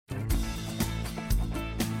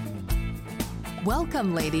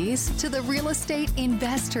Welcome, ladies, to the Real Estate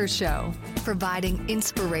Investor Show, providing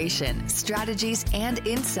inspiration, strategies, and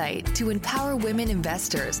insight to empower women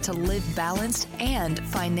investors to live balanced and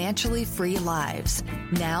financially free lives.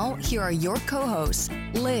 Now, here are your co-hosts,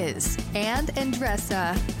 Liz and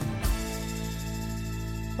Andressa.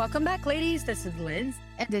 Welcome back, ladies. This is Liz.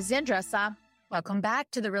 And this is Andressa. Welcome back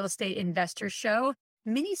to the Real Estate Investor Show,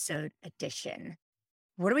 Minisode edition.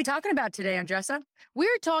 What are we talking about today, Andressa?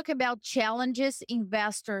 We're talking about challenges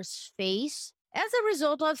investors face as a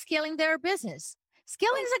result of scaling their business.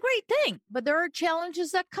 Scaling is a great thing, but there are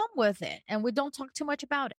challenges that come with it, and we don't talk too much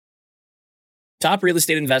about it. Top real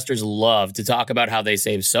estate investors love to talk about how they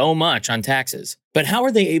save so much on taxes. But how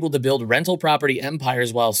are they able to build rental property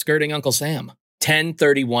empires while skirting Uncle Sam?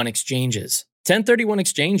 1031 exchanges. 1031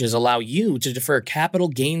 exchanges allow you to defer capital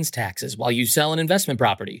gains taxes while you sell an investment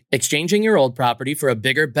property, exchanging your old property for a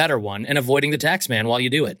bigger, better one and avoiding the tax man while you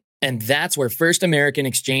do it. And that's where First American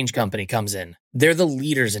Exchange Company comes in. They're the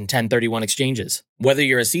leaders in 1031 exchanges. Whether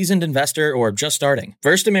you're a seasoned investor or just starting,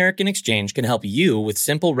 First American Exchange can help you with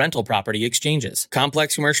simple rental property exchanges,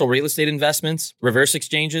 complex commercial real estate investments, reverse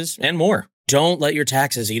exchanges, and more. Don't let your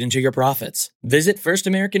taxes eat into your profits. Visit First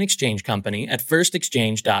American Exchange Company at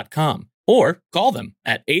firstexchange.com or call them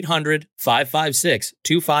at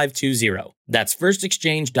 800-556-2520. That's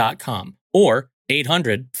firstexchange.com or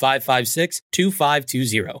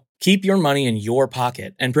 800-556-2520. Keep your money in your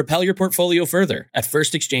pocket and propel your portfolio further at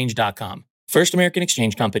firstexchange.com. First American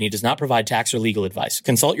Exchange Company does not provide tax or legal advice.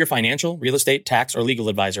 Consult your financial, real estate, tax, or legal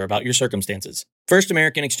advisor about your circumstances. First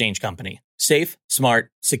American Exchange Company. Safe,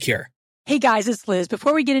 smart, secure. Hey guys, it's Liz.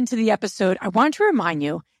 Before we get into the episode, I want to remind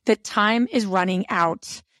you that time is running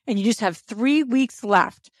out and you just have 3 weeks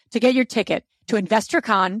left to get your ticket to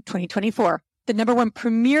InvestorCon 2024, the #1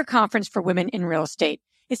 premier conference for women in real estate.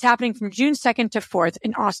 It's happening from June 2nd to 4th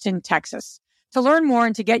in Austin, Texas. To learn more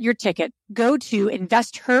and to get your ticket, go to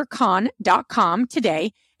investhercon.com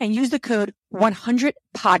today and use the code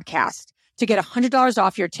 100podcast to get $100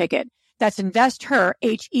 off your ticket. That's investher,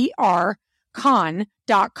 HER.com,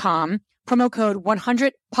 promo code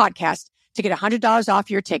 100podcast to get $100 off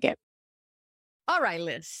your ticket. All right,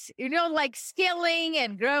 Liz. Like scaling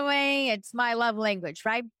and growing, it's my love language,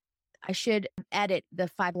 right? I should edit the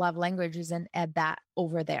 5 love languages and add that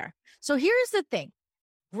over there. So here's the thing.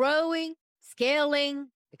 Growing, scaling,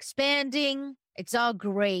 expanding, it's all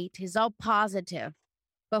great. It's all positive.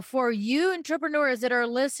 But for you entrepreneurs that are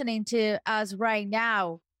listening to us right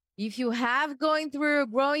now, if you have going through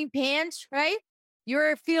growing pains, right?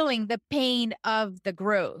 You're feeling the pain of the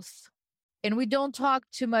growth. And we don't talk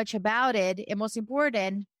too much about it. And most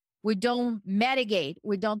important, we don't mitigate.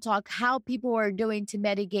 We don't talk how people are doing to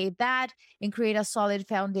mitigate that and create a solid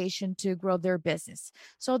foundation to grow their business.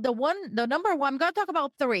 So the number one, I'm going to talk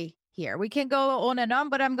about 3 here. We can go on and on,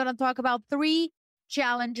 but I'm going to talk about 3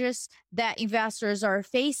 challenges that investors are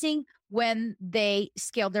facing when they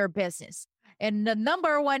scale their business. And the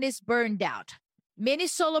number 1 is burned out. Many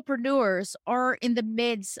solopreneurs are in the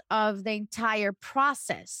midst of the entire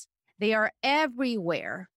process. They are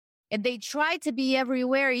everywhere. And they try to be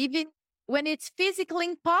everywhere, even when it's physically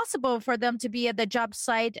impossible for them to be at the job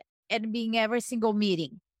site and being every single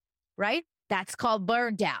meeting, right? That's called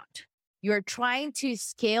burned out. You're trying to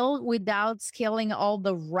scale without scaling all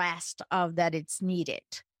the rest of that it's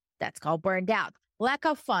needed. That's called burned out. Lack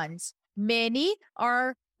of funds. Many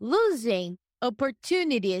are losing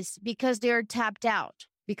opportunities because they're tapped out,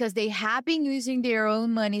 because they have been using their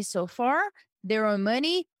own money so far, their own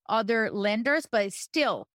money, other lenders, but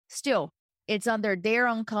still, it's under their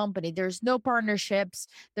own company. There's no partnerships.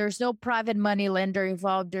 There's no private money lender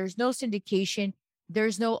involved. There's no syndication.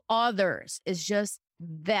 There's no others. It's just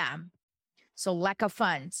them. So lack of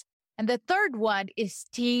funds. And the third one is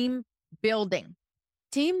team building.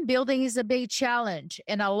 Team building is a big challenge.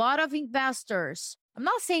 And a lot of investors, I'm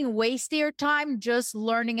not saying waste their time just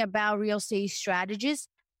learning about real estate strategies,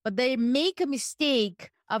 but they make a mistake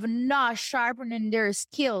of not sharpening their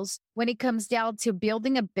skills when it comes down to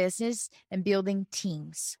building a business and building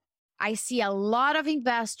teams. I see a lot of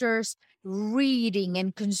investors reading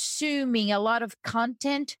and consuming a lot of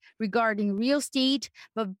content regarding real estate,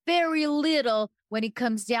 but very little when it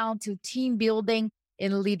comes down to team building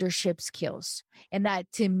and leadership skills. And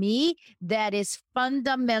that, to me, that is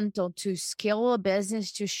fundamental to scale a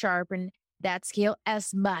business, to sharpen that skill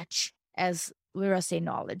as much as real estate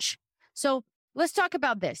knowledge. So let's talk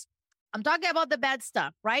about this. I'm talking about the bad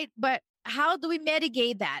stuff, right? But how do we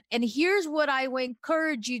mitigate that? And here's what I would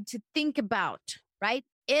encourage you to think about, right?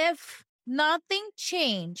 If nothing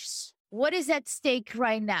changes, what is at stake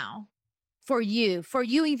right now? for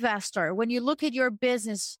you investor, when you look at your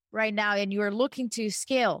business right now and you're looking to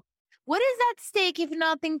scale, what is at stake if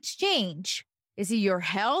nothing's changed? Is it your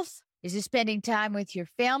health? Is it spending time with your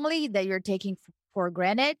family that you're taking for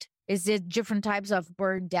granted? Is it different types of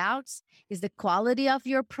burned outs? Is the quality of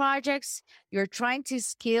your projects? You're trying to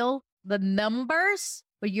scale the numbers,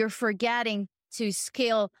 but you're forgetting to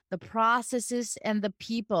scale the processes and the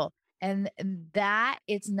people. And that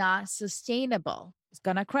is not sustainable. It's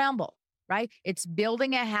going to crumble, right? It's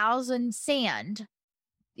building a house in sand.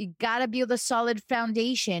 You got to build a solid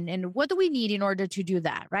foundation. And what do we need in order to do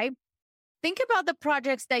that, right? Think about the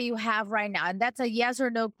projects that you have right now. And that's a yes or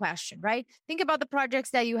no question, right? Think about the projects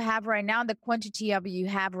that you have right now and the quantity of you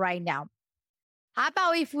have right now. How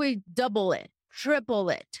about if we double it, triple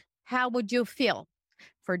it? How would you feel?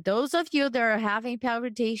 For those of you that are having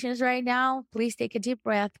palpitations right now, please take a deep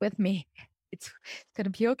breath with me. It's going to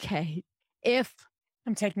be okay. If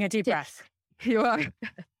I'm taking a deep breath. You are.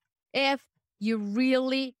 If you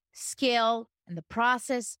really scale in the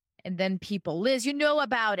process and then people. Liz, you know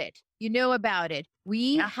about it.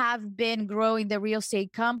 We have been growing the real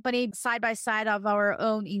estate company side by side of our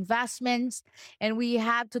own investments, and we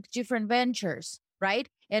have took different ventures, right?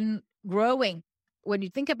 And growing. When you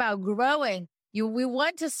think about growing, we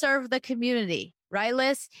want to serve the community, right,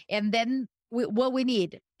 Liz? And then what we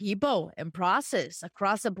need, people and process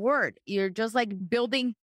across the board. You're just like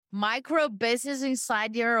building micro business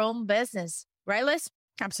inside your own business, right, Liz?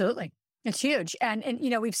 Absolutely. It's huge. And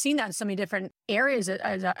we've seen that in so many different areas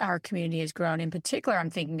as our community has grown. In particular,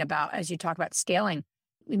 I'm thinking about, as you talk about scaling,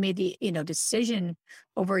 we made the, decision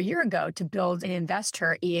over a year ago to build an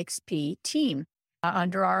investor EXP team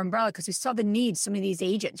under our umbrella because we saw the need. Some of these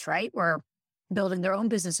agents, right, were building their own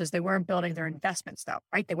businesses. They weren't building their investments though,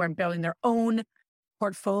 right? They weren't building their own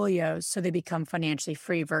portfolios so they become financially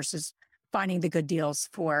free versus finding the good deals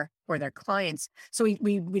for their clients. So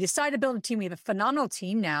we decided to build a team. We have a phenomenal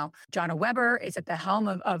team now. Jonna Weber is at the helm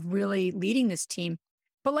of really leading this team.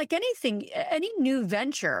 But like anything, any new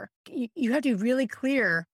venture, you have to be really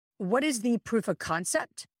clear, what is the proof of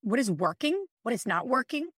concept? What is working? What is not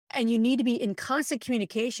working? And you need to be in constant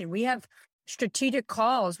communication. We have strategic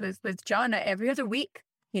calls with Jonna every other week,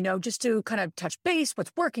 just to kind of touch base,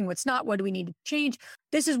 what's working, what's not, what do we need to change?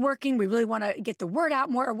 This is working. We really want to get the word out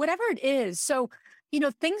more or whatever it is. So,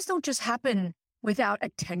 things don't just happen without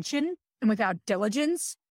attention and without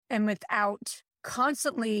diligence and without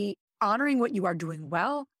constantly honoring what you are doing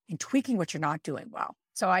well and tweaking what you're not doing well.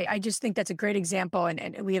 So I just think that's a great example.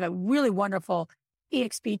 And we have a really wonderful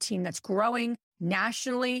EXP team that's growing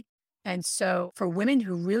nationally. And so for women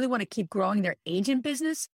who really want to keep growing their agent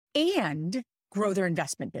business and grow their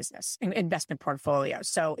investment business and investment portfolio.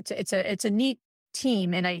 So it's a neat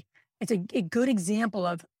team. And it's a good example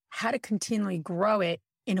of how to continually grow it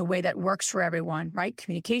in a way that works for everyone, right?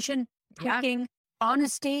 Communication, talking,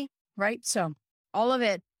 honesty, right? So all of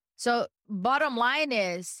it. So bottom line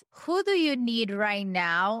is, who do you need right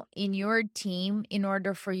now in your team in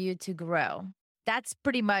order for you to grow? That's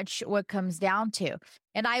pretty much what comes down to.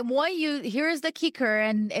 And I want you, here's the kicker,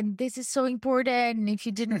 and this is so important. And if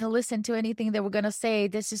you didn't listen to anything that we're going to say,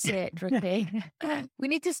 this is it, okay? We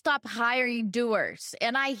need to stop hiring doers.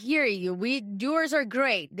 And I hear you. Doers are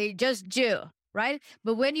great. They just do, right?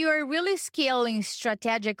 But when you are really scaling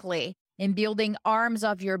strategically and building arms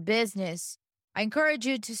of your business, I encourage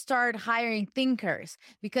you to start hiring thinkers,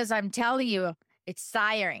 because I'm telling you, it's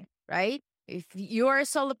tiring, right? If you're a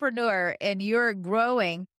solopreneur and you're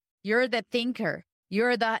growing, you're the thinker.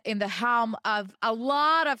 You're in the helm of a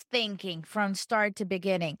lot of thinking from start to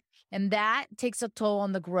beginning. And that takes a toll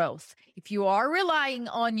on the growth. If you are relying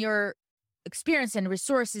on your experience and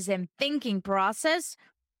resources and thinking process,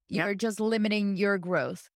 you're just limiting your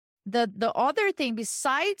growth. The other thing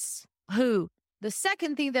besides the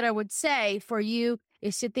second thing that I would say for you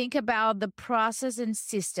is to think about the process and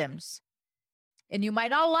systems. And you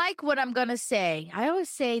might not like what I'm going to say. I always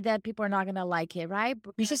say that people are not going to like it, right?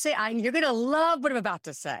 You should say, you're going to love what I'm about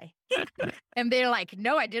to say. And they're like,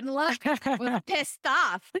 no, I didn't like it. I was pissed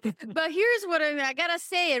off. But here's what I got to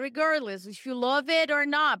say it regardless, if you love it or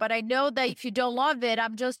not. But I know that if you don't love it,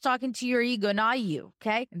 I'm just talking to your ego, not you,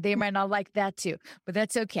 okay? They might not like that too, but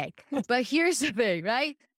that's okay. But here's the thing,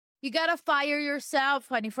 right? You got to fire yourself,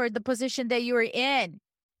 honey, for the position that you're in.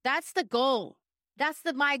 That's the goal. That's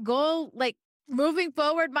my goal. Like, moving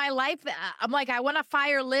forward, my life, I'm like, I want to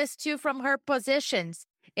fire Liz too from her positions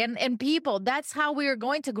and people. That's how we are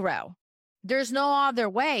going to grow. There's no other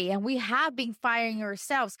way. And we have been firing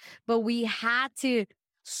ourselves, but we had to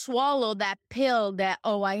swallow that pill that,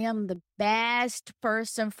 I am the best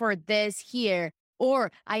person for this here,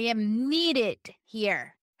 or I am needed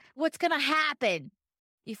here. what's going to happen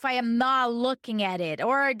if I am not looking at it,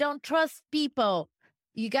 or I don't trust people.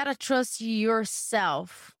 You got to trust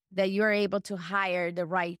yourself that you're able to hire the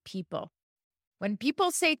right people. When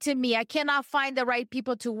people say to me, I cannot find the right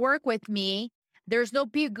people to work with me, there's no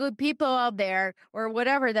good people out there, or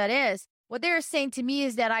whatever that is, what they're saying to me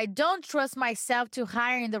is that I don't trust myself to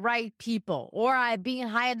hiring the right people, or I've been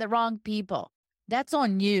hiring the wrong people. That's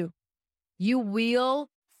on you. You will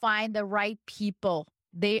find the right people.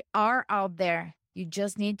 They are out there. You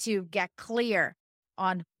just need to get clear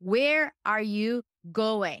on where are you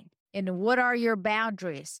going and what are your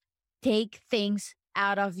boundaries. Take things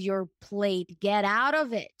out of your plate. Get out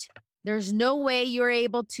of it. There's no way you're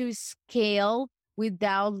able to scale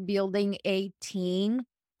without building a team,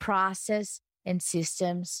 process, and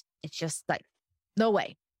systems. It's just like, no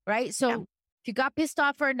way, right? So if you got pissed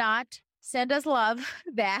off or not, send us love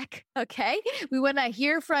back, okay? We want to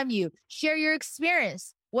hear from you. Share your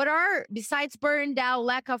experience. What are, besides burned out,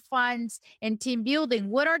 lack of funds, and team building,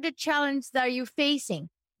 what are the challenges that you're facing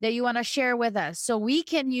that you want to share with us so we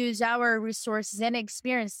can use our resources and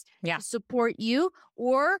experience to support you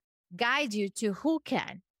or guide you to who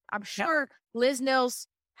can? I'm sure Liz knows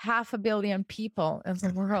 500 million people in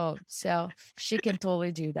the world, so she can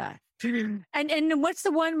totally do that. And what's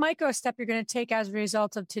the one micro step you're going to take as a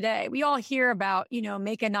result of today? We all hear about,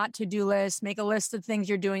 make a not to-do list, make a list of things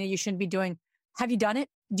you're doing that you shouldn't be doing. Have you done it?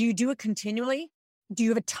 Do you do it continually? Do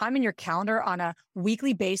you have a time in your calendar on a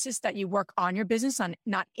weekly basis that you work on your business, on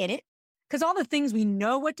not in it? Because all the things we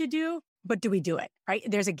know what to do, but do we do it, right?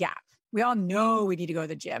 There's a gap. We all know we need to go to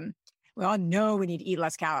the gym. We all know we need to eat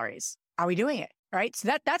less calories. Are we doing it, right?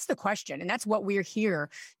 So that's the question. And that's what we're here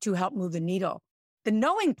to help move the needle. The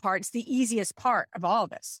knowing part's the easiest part of all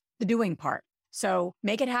of this, the doing part. So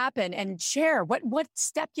make it happen and share what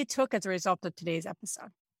step you took as a result of today's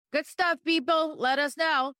episode. Good stuff, people. Let us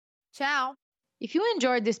know. Ciao. If you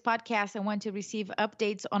enjoyed this podcast and want to receive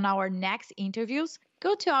updates on our next interviews,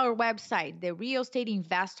 go to our website,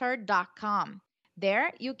 therealestateinvestor.com.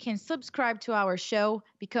 There, you can subscribe to our show,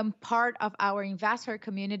 become part of our investor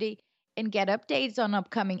community, and get updates on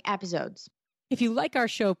upcoming episodes. If you like our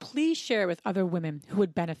show, please share it with other women who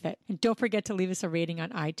would benefit. And don't forget to leave us a rating on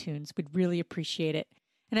iTunes. We'd really appreciate it.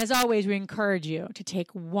 And as always, we encourage you to take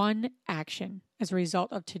one action as a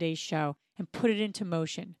result of today's show and put it into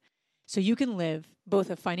motion so you can live both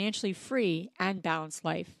a financially free and balanced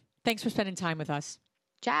life. Thanks for spending time with us.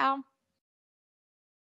 Ciao.